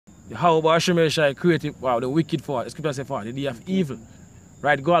How about Shemeshai created the wicked for the scripture says for the day of evil.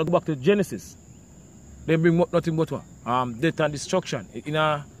 Right? Go back to Genesis. They bring nothing but what? Death and destruction. In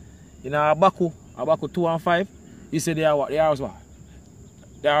Habakkuk 2 and 5, he said there was what?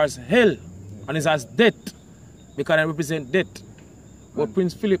 There is hell and it has death. Because they represent death. But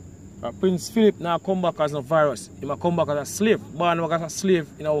Prince Philip now come back as a virus. He might come back as a slave, born as a slave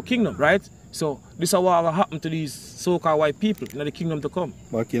in our kingdom, right? So this is what will happen to these so-called white people in the kingdom to come.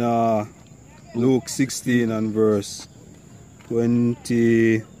 Back in Luke 16 and verse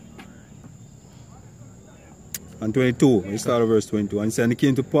 20 and 22, we start at verse 22. And it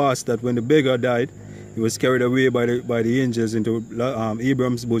came to pass that when the beggar died, he was carried away by the angels into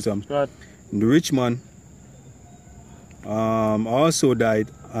Abraham's bosom. Right. And the rich man also died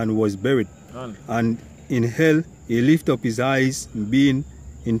and was buried. And in hell he lifted up his eyes, being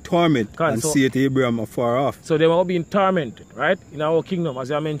in torment, and seeth Abraham afar off. So they will be in torment, right? In our kingdom, as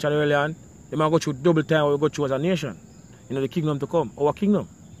I mentioned earlier on, they might go through double time what we go through as a nation. You know, the kingdom to come, our kingdom.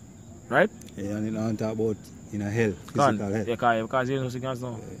 Right? Yeah, and you talk about in a hell, physical hell. Yeah, because you know, you guys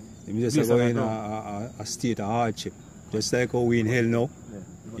know. You just go in a state of hardship. Just like how we in hell now. Yeah.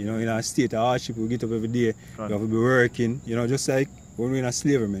 You know, in a state of hardship, we get up every day. You have to be working, you know, just like when we're in a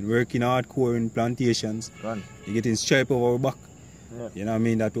slavery, man, working hardcore in plantations. You get in stripe over our back. Yeah. You know what I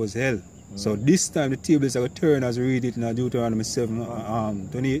mean? That was hell. So this time the tables are going to turn as we read it in Deuteronomy 7,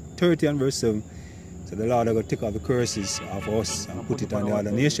 30 and verse 7. So the Lord are going to take off the curses of us and put it on the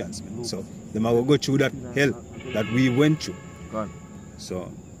other nations. Man. So they might go through that hell that we went through.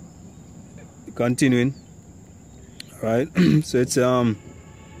 So continuing. Right? So it's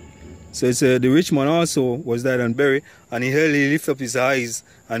the rich man also was dead and buried, and in hell he lifted up his eyes,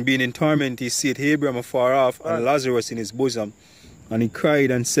 and being in torment he seeth Abraham afar off, and Lazarus in his bosom. And he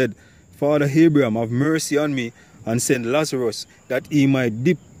cried and said, Father Abraham, have mercy on me, and send Lazarus, that he might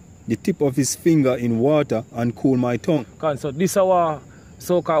dip the tip of his finger in water and cool my tongue. So this is our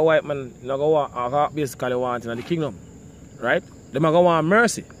so-called white man basically want in the kingdom. Right? They might go want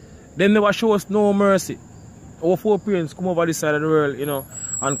mercy. They never show us no mercy. Our foreparents come over this side of the world, you know,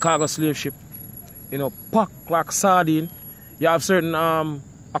 on cargo slave ship, you know, packed like sardine. You have certain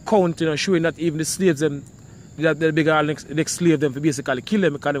account, you know, showing that even the slaves them, that the bigger next slave them to basically kill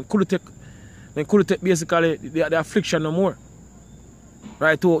them because they couldn't take basically the affliction no more.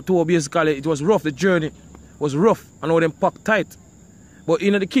 Right? To basically it was rough, the journey was rough, and all them packed tight. But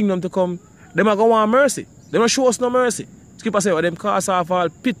in the kingdom to come, they might go want mercy. They don't show us no mercy. Skipper say, well, them cast off all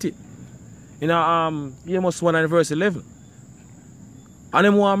pity. In Amos 1 and verse 11. And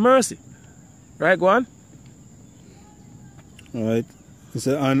them want mercy. Right, go on. Alright.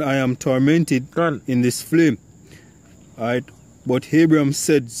 So, and I am tormented in this flame. Alright. But Abraham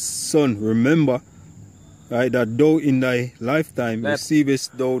said, Son, remember, right, that thou in thy lifetime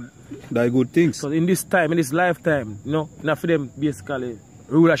receivest thou thy good things. So in this time, in this lifetime, you know, enough for them basically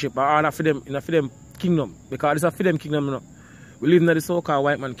rulership, or enough for them kingdom. Because it's a for them kingdom, you know. We live in the so-called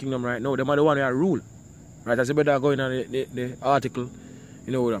white man kingdom right now. Them are the one that rule. Right, as you better going on the article,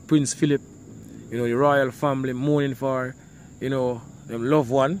 you know, Prince Philip, you know, the royal family mourning for, you know, them loved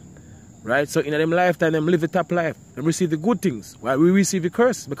one. Right? So in them lifetime, them live the top life. Them receive the good things. While we receive the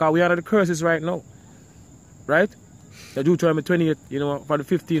curse, because we are the curses right now. Right? The Deuteronomy 28, you know, for the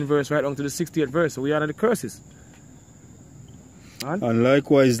 15th verse right on to the 60th verse. So we are the curses. And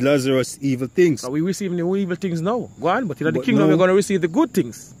likewise Lazarus evil things. So we receive the evil things now. Go on, but in the kingdom we're going to receive the good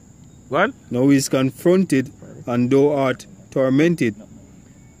things. Go on. Now he is confronted and thou art tormented.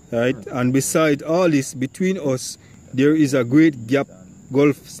 Right? And beside all this, between us there is a great gap,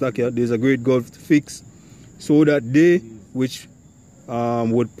 there's a great gulf fixed, so that they which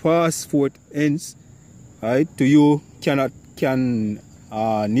would pass forth hence, right, to you neither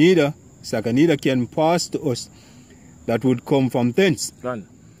can pass to us that would come from thence. Right?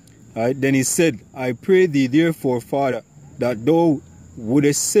 Then he said, I pray thee therefore, Father, that thou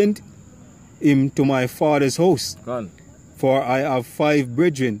wouldest send him to my father's house. For I have 5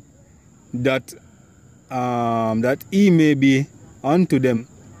 brethren, that he may be unto them,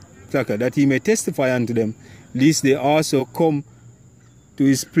 that he may testify unto them, lest they also come to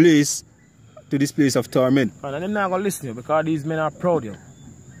this place of torment. And I'm not going to listen to you, because these men are proud, you know.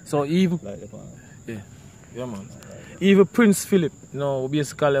 So even, yeah man. Even Prince Philip, you know,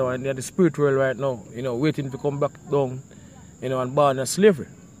 basically in the spirit world right now, you know, waiting to come back down, you know, and born in slavery.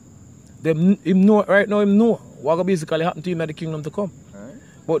 Him know what basically happen to him in the kingdom to come. Right.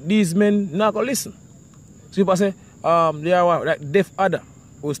 But these men not gonna listen. So people say, they are like deaf adder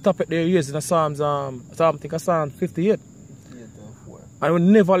who stop at their ears in the Psalms 58. And we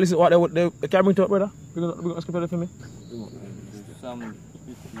never listen what they can bring to it, brother. Bring a scripture for me. Psalm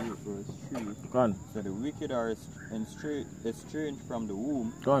 58 verse 3. Go on. So the wicked are estranged from the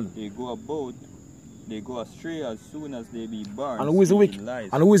womb. Go on. They go astray as soon as they be born. And who is the wicked? Lies.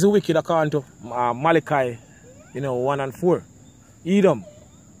 And who is the wicked according to Malachi, 1 and 4? Edom,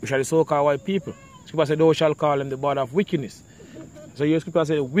 which are the so-called white people. Scripture said, thou shalt call them the border of wickedness. So your scripture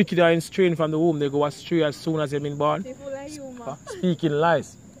said, the wicked are estranged from the womb. They go astray as soon as they've been born. Speaking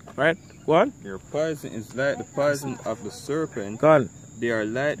lies. Right? Go on. Their poison is like the poison of the serpent. Go on. They are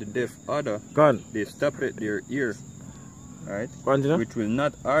like the deaf adder. Go on. They stop at their ear. Right? Go on, which will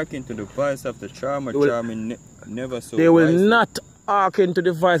not hearken to the voice of the charmer, charming never so They will wisely. not hearken to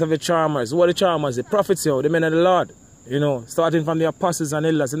the voice of the charmers. Who are the charmers? The prophets, the men of the Lord. Starting from the apostles and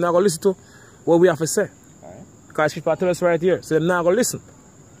elders. They're not going to listen to what we have to say. Right. Because people tell us right here. So they're not going to listen.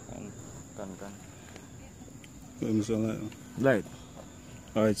 Right.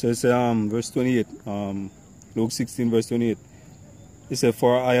 Alright, so it's verse 28. Luke 16, verse 28. It said,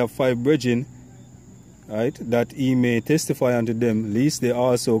 for I have 5 brethren, right, that he may testify unto them, lest they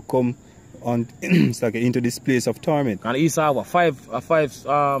also come on it's like into this place of torment. And Esau have five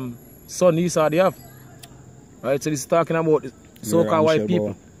son Esau they have. Right, so this is talking about so-called white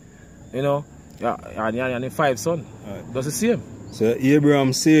people. And the 5 sons. Right. That's the same. So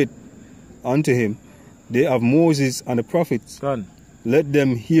Abraham said unto him, they have Moses and the prophets. Gone. Let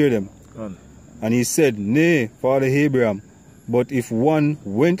them hear them. Gone. And he said, nay, Father Abraham, but if one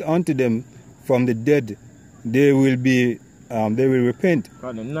went unto them from the dead, they will repent.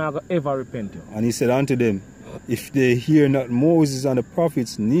 God, they never ever repent. And he said unto them, if they hear not Moses and the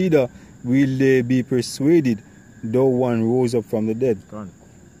prophets, neither will they be persuaded, though one rose up from the dead. God.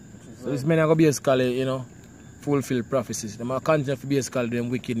 So these men are going to basically, fulfill prophecies. They might continue to basically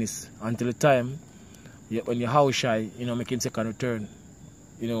doing wickedness until the time when your house shy, making second return,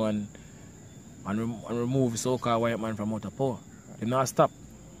 and remove so-called white man from out of power. They not stop.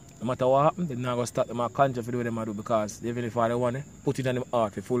 No matter what happens, they not going to stop. They might continue to do what they do because even if they want to put it on the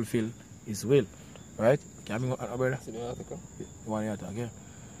heart to fulfill his will. Right? Can you go, brother? See the article? You want the article, okay?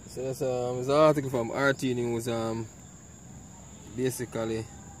 So that's it's an article from RT News. Basically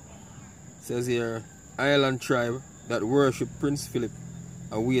says here, island tribe that worship Prince Philip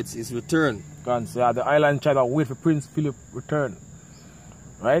awaits his return. Can say the island tribe that wait for Prince Philip return.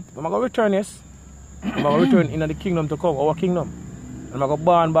 Right? I'm going to return, yes. I'm going to return in the kingdom to come, our kingdom. And I'm going to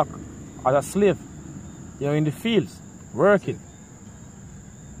born back as a slave, in the fields, working.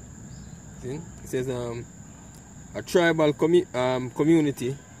 See? It says a tribal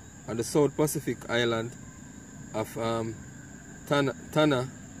community on the South Pacific island of Tana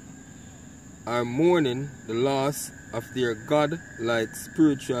are mourning the loss of their god-like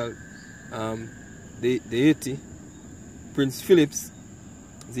spiritual deity, Prince Philip's,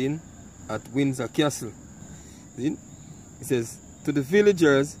 at Windsor Castle. It says, to the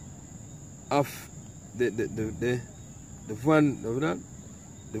villagers of the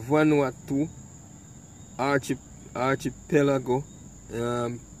Vanuatu archipelago,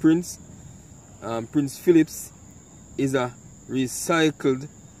 Prince Philip's is a recycled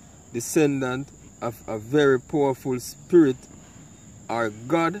descendant of a very powerful spirit or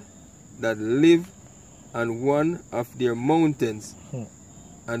god that live on one of their mountains.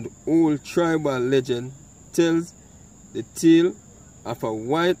 And old tribal legend tells the tale of a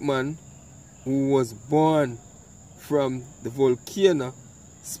white man who was born from the volcano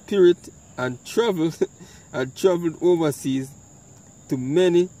spirit and traveled overseas to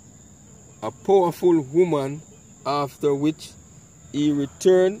many a powerful woman, after which he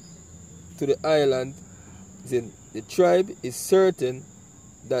returned to the island. Then the tribe is certain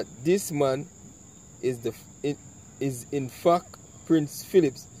that this man is in fact Prince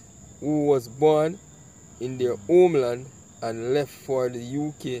Philip, who was born in their homeland and left for the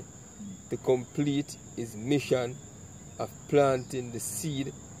UK to complete his mission of planting the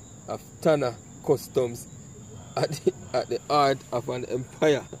seed of Tana customs at the heart of an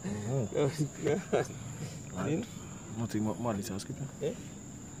empire. Nothing but money, scripture.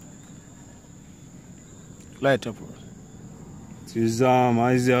 Light up. It is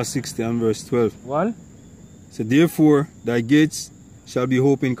Isaiah 60 and verse 12. One. So therefore thy gates shall be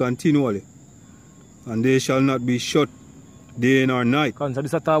open continually, and they shall not be shut day nor night. So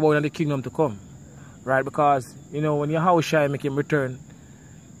this is talk about the kingdom to come. Right? Because, when your house shall make him return,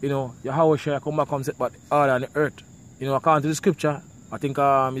 your house shall come back and set back all on the earth. According to the scripture, I think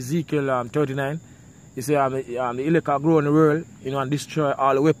Ezekiel 39, you say the elect will grow in the world, and destroy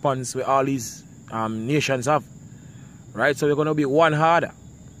all the weapons where all these nations have. Right? So they're going to be one harder.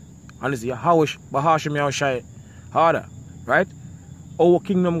 And it's your house, Bahashim Yahushai harder. Right? Our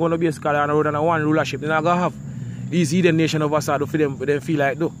kingdom going to be a scholar on the road and one rulership. They're not going to have these heathen nation of us are for them feel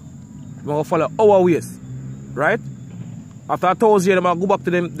like do. We're gonna follow our ways. Right? After 1,000 years, they're gonna go back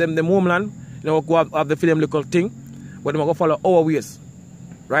to them homeland, go have the film little thing, but they're gonna follow our ways.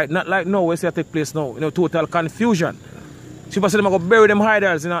 Right? Not like now, we see it take place now. Total confusion. People say they're gonna bury them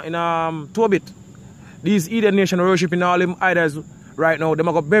idols in Tobit. These heathen nation are worshiping all them idols right now, they're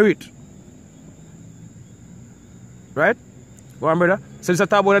gonna bury it. Right? Go on, brother. So it's a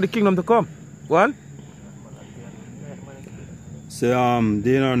talk about the kingdom to come. Go on. So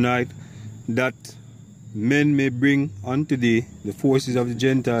day and night that men may bring unto thee the forces of the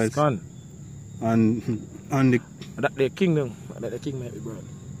Gentiles. Gone. And that their kingdom, that the king might be brought.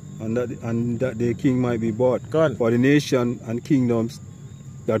 And that their king might be bought. Gone. For the nation and kingdoms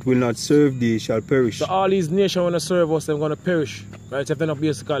that will not serve thee shall perish. So all these nations want to serve us, they're going to perish. Right? If they not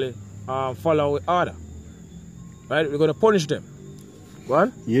basically follow our order. Right? We're going to punish them. Go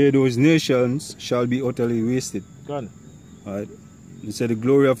on. Yea, those nations shall be utterly wasted. Go on. Right? He said, the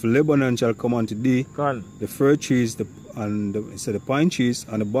glory of Lebanon shall come unto thee. Go on. The fir trees, the pine trees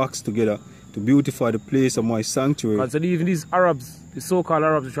and the box together to beautify the place of my sanctuary. Because even these Arabs, the so-called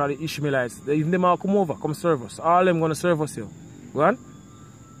Arabs, which are the Ishmaelites, even them all come over, come serve us. All of them going to serve us here. Go on.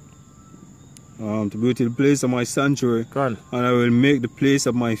 To beautify the place of my sanctuary. Go on. And I will make the place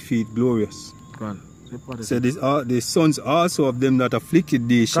of my feet glorious. Go on. So the sons also of them that afflicted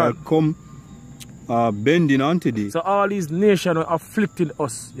thee shall come bending unto thee. So all these nations are afflicting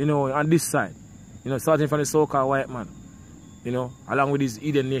us, on this side. Starting from the so-called white man. Along with these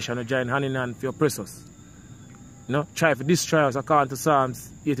heathen nation, join hand in hand for oppress us. Try to destroy us according to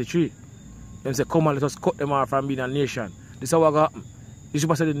Psalms 83. Them say, come and let us cut them off from being a nation. This is what happened. You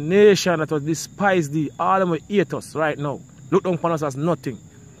should say the nation that was despised thee, all of them will hate us right now. Look down upon us as nothing.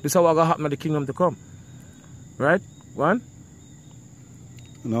 This is what will happen at the kingdom to come. Right? One.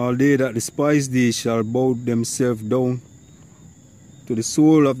 And all they that despise thee shall bow themselves down to the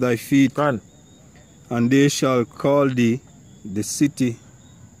sole of thy feet. Gone. And they shall call thee the city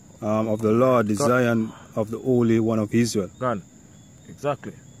of the Lord, the Zion of the Holy One of Israel. Gone.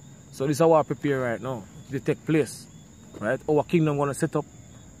 Exactly. So this is what I prepare right now. It take place. Right? Our kingdom going to set up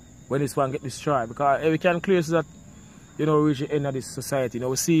when this one get destroyed. Because we can clear so that reach the end of this society.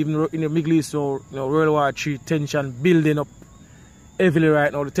 We see even in the Middle East, World War III tension building up heavily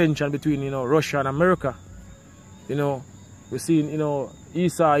right now. The tension between Russia and America. We're seeing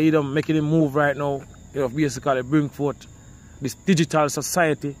Esau, Edom making him move right now. Basically bring forth this digital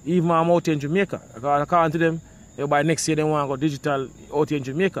society. Even I'm out here in Jamaica. According to them, by next year they want to go digital out here in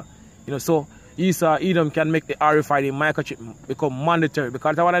Jamaica. So Esau, Edom can make the RFID microchip become mandatory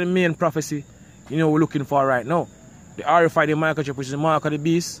because that's one of the main prophecy we're looking for right now. The RFID microchip, which is the mark of the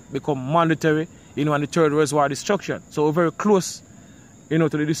beast, become mandatory, and the third world war destruction. So we're very close, to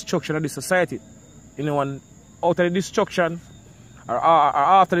the destruction of this society. And out of the destruction, or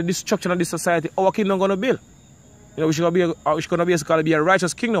after the destruction of this society, our kingdom gonna build. We're gonna basically be a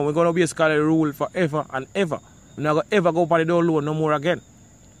righteous kingdom. We're gonna basically rule forever and ever. We're not gonna ever go upon the door low no more again.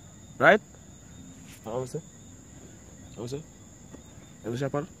 Right? What was it?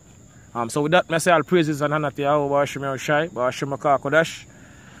 So with that, I say all praises and honor to Yahweh, Ba'ashim Yahushai, Ba'ashim Kodash,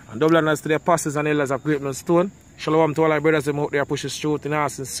 and double honors to the apostles and elders of Great Stone. Shalom to all our brothers who out there pushing truth in all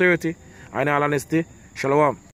sincerity and all honesty. Shalom.